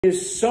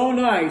Is so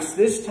nice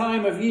this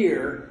time of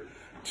year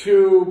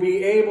to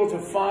be able to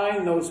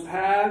find those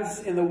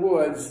paths in the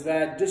woods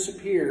that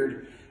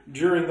disappeared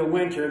during the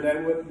winter.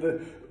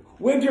 The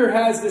winter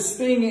has this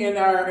thing in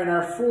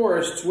our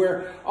forests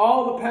where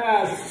all the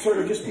paths sort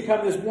of just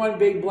become this one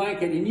big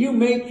blanket, and you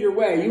make your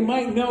way. You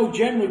might know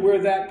generally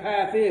where that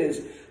path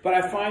is, but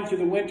I find through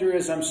the winter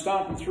as I'm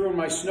stomping through in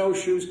my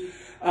snowshoes,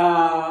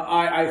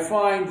 I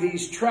find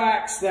these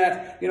tracks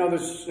that,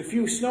 there's a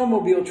few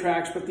snowmobile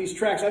tracks, but these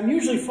tracks, I'm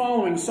usually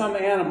following some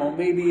animal.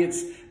 Maybe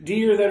it's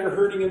deer that are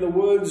herding in the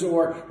woods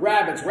or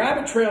rabbits.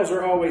 Rabbit trails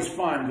are always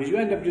fun because you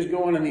end up just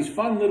going in these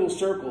fun little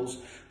circles,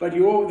 but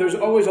there's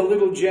always a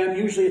little gem.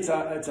 Usually it's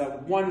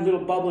a one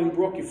little bubbling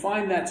brook. You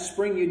find that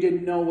spring you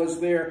didn't know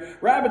was there.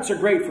 Rabbits are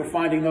great for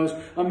finding those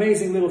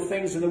amazing little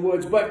things in the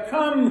woods, but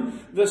come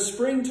the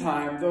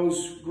springtime,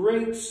 those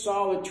great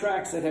solid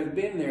tracks that have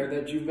been there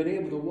that you've been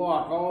able to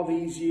walk all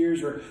these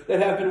years, or that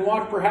have been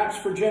walked perhaps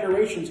for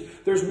generations.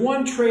 There's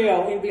one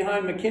trail in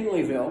behind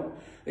McKinleyville.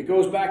 It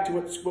goes back to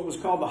what was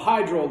called the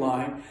Hydro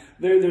Line.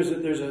 There's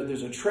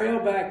a trail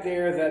back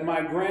there that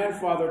my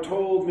grandfather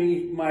told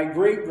me my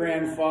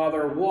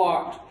great-grandfather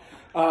walked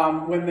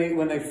when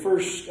they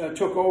first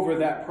took over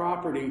that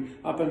property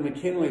up in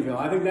McKinleyville.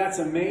 I think that's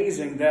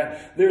amazing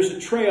that there's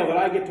a trail that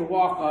I get to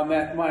walk on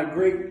that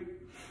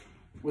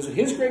was it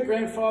his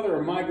great-grandfather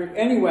or my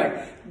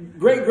anyway,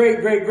 great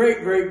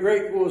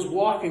was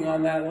walking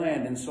on that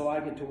land, and so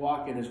I get to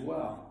walk it as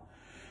well.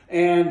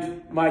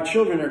 And my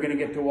children are going to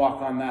get to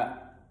walk on that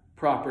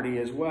property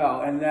as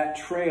well. And that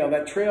trail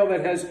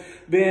that has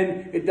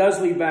been, it does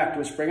lead back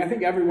to a spring. I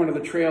think every one of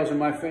the trails in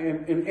my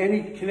family, in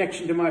any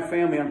connection to my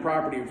family on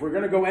property, if we're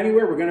going to go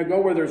anywhere, we're going to go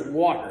where there's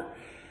water.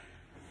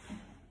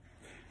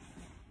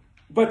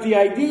 But the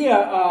idea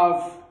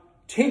of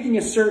taking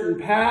a certain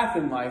path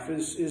in life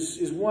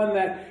is one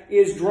that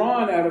is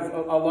drawn out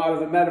of a lot of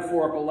the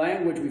metaphorical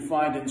language we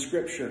find in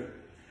Scripture.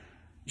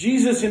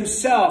 Jesus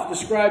himself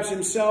describes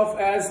himself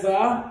as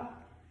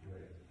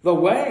the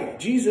way.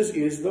 Jesus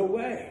is the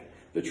way,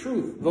 the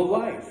truth, the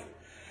life.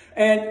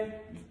 And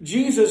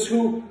Jesus,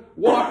 who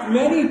walked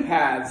many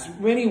paths,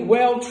 many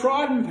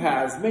well-trodden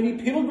paths, many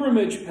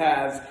pilgrimage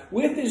paths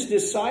with his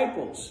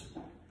disciples,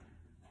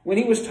 when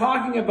he was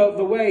talking about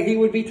the way, he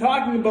would be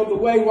talking about the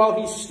way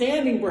while he's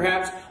standing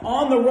perhaps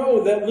on the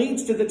road that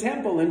leads to the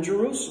temple in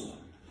Jerusalem.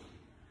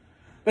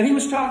 But he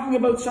was talking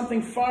about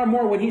something far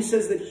more when he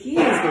says that he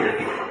is the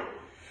way.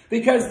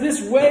 Because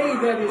this way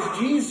that is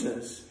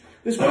Jesus,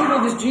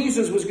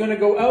 was going to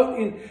go out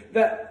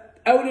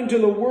into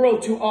the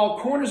world, to all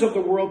corners of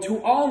the world,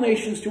 to all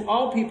nations, to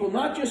all people,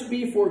 not just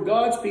be for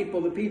God's people,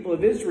 the people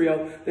of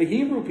Israel, the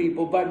Hebrew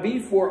people, but be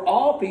for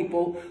all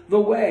people the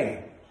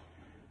way.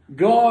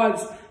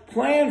 God's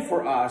plan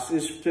for us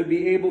is to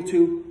be able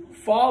to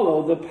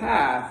follow the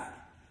path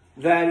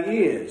that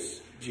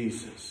is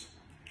Jesus.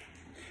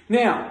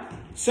 Now,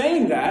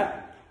 saying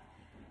that,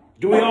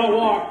 do we all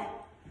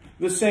walk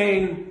the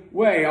same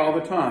way all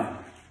the time?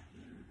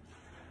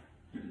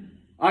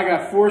 I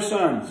got 4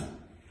 sons,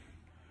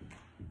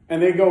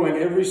 and they go in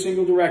every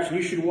single direction.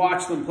 You should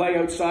watch them play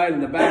outside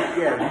in the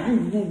backyard.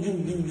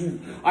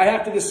 I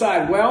have to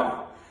decide, well,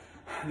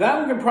 that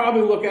one can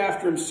probably look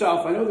after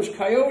himself. I know there's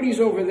coyotes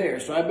over there,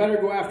 so I better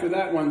go after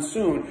that one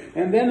soon.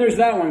 And then there's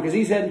that one, because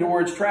he's heading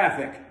towards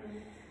traffic.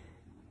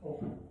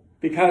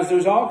 Because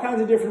there's all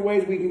kinds of different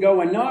ways we can go,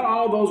 and not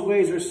all those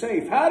ways are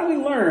safe. How do we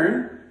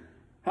learn,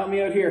 help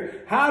me out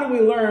here, how do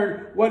we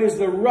learn what is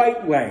the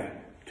right way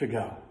to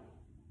go?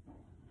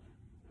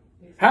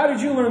 How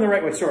did you learn the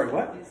right way? Sorry,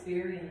 what?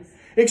 Experience.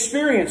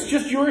 Experience.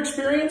 Just your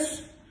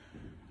experience?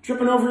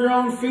 Tripping over your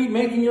own feet,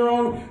 making your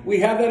own. We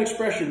have that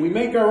expression. We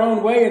make our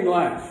own way in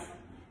life.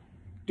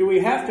 Do we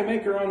have to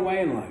make our own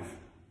way in life?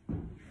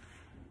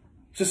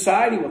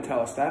 Society will tell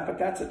us that, but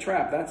that's a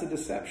trap. That's a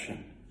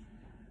deception.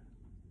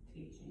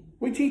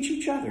 We teach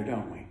each other,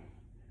 don't we?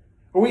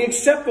 Or we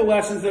accept the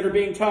lessons that are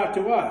being taught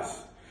to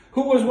us.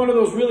 Who was one of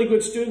those really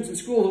good students in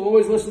school who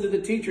always listened to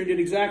the teacher and did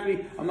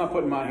exactly... I'm not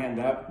putting my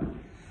hand up.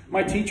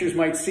 My teachers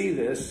might see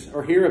this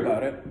or hear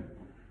about it.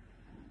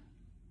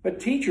 But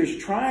teachers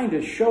trying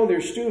to show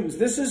their students,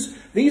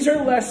 these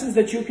are lessons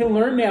that you can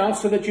learn now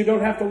so that you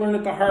don't have to learn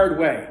it the hard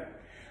way.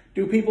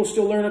 Do people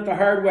still learn it the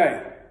hard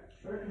way?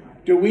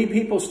 Do we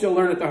people still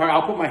learn it the hard way?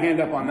 I'll put my hand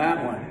up on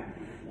that one.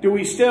 Do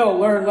we still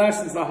learn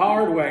lessons the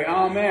hard way?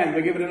 Oh man,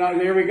 we give it another,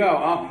 there we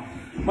go.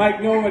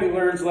 Mike, nobody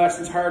learns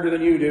lessons harder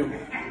than you do.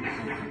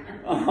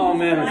 Oh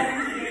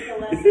man.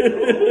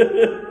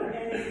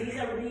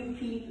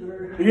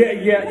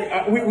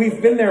 Yeah,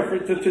 we've been there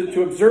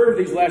to observe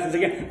these lessons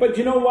again. But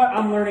you know what?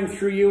 I'm learning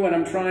through you, and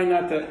I'm trying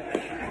not to...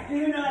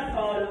 Do not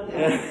follow.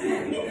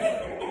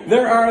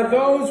 There are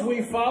those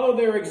we follow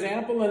their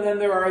example, and then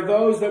there are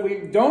those that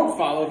we don't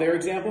follow their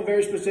example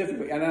very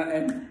specifically.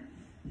 And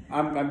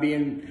I'm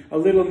being a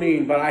little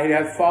mean, but I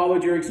have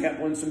followed your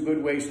example in some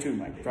good ways too,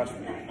 Mike. Trust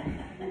me.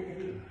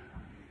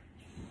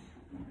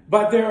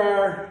 But there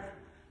are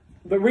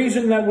The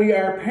reason that we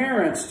are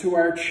parents to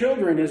our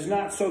children is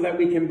not so that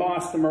we can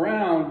boss them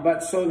around,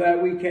 but so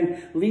that we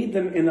can lead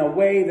them in a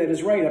way that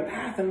is right, a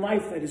path in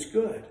life that is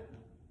good.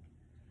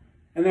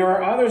 And there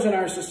are others in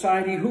our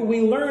society who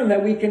we learn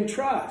that we can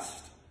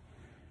trust.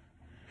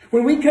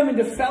 When we come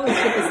into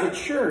fellowship as the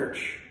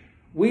church,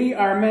 we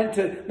are meant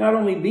to not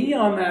only be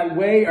on that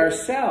way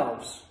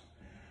ourselves,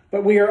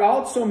 but we are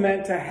also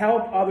meant to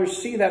help others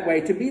see that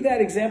way, to be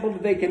that example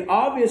that they can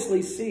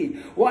obviously see.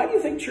 Why do you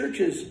think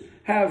churches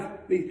have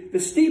the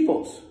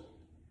steeples?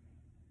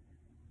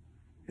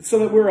 It's so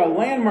that we're a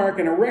landmark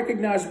and a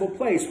recognizable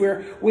place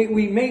where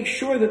we make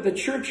sure that the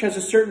church has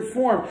a certain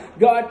form.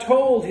 God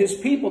told his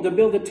people to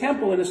build a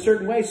temple in a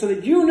certain way so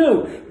that you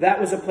knew that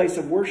was a place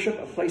of worship,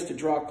 a place to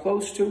draw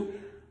close to,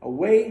 a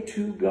way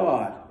to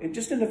God, and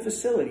just in a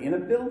facility, in a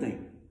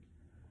building.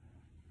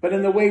 But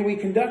in the way we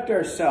conduct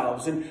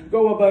ourselves and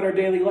go about our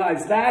daily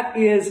lives, that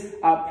is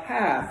a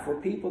path for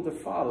people to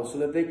follow so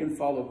that they can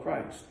follow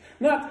Christ.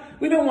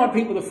 We don't want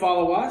people to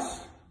follow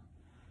us,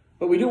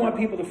 but we do want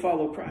people to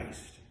follow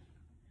Christ.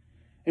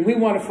 And we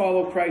want to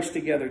follow Christ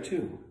together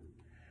too.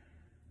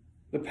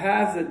 The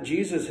paths that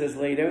Jesus has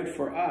laid out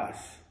for us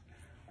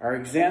are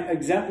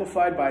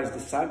exemplified by his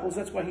disciples.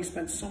 That's why he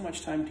spent so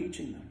much time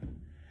teaching them.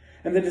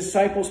 And the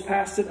disciples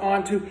passed it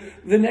on to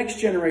the next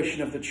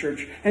generation of the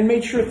church and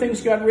made sure things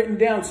got written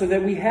down so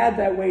that we had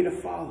that way to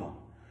follow.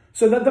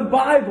 So that the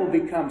Bible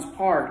becomes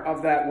part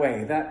of that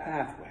way, that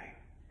pathway.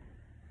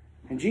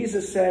 And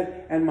Jesus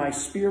said, and my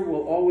Spirit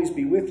will always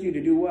be with you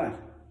to do what?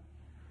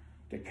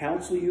 To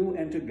counsel you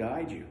and to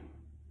guide you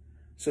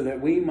so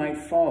that we might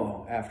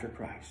follow after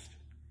Christ.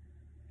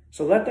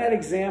 So let that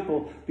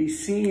example be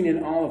seen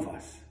in all of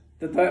us.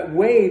 That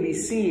way be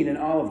seen in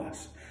all of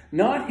us.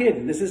 Not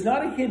hidden. This is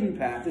not a hidden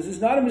path. This is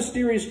not a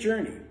mysterious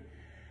journey.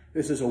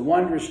 This is a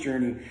wondrous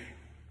journey,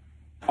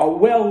 a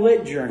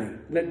well-lit journey,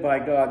 lit by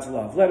God's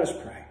love. Let us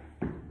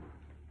pray.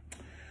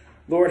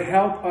 Lord,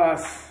 help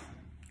us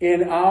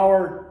in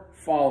our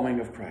following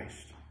of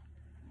Christ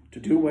to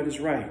do what is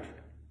right.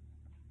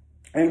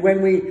 And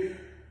when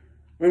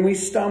we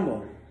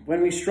stumble,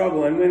 when we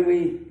struggle, and when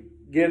we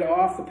get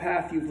off the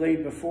path you've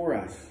laid before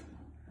us,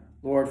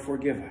 Lord,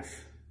 forgive us.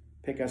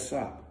 Pick us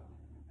up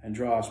and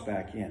draw us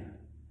back in.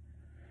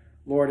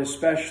 Lord,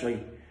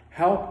 especially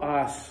help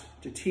us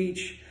to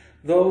teach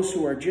those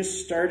who are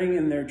just starting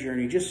in their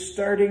journey, just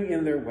starting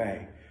in their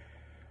way.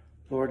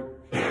 Lord,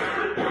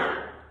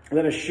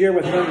 let us share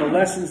with them the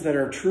lessons that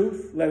are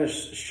truth. Let us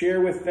share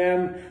with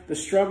them the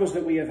struggles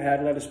that we have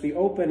had. Let us be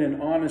open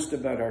and honest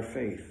about our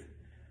faith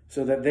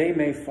so that they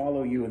may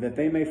follow you, that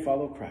they may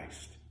follow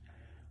Christ.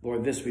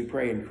 Lord, this we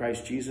pray in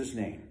Christ Jesus'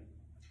 name.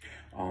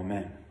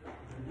 Amen.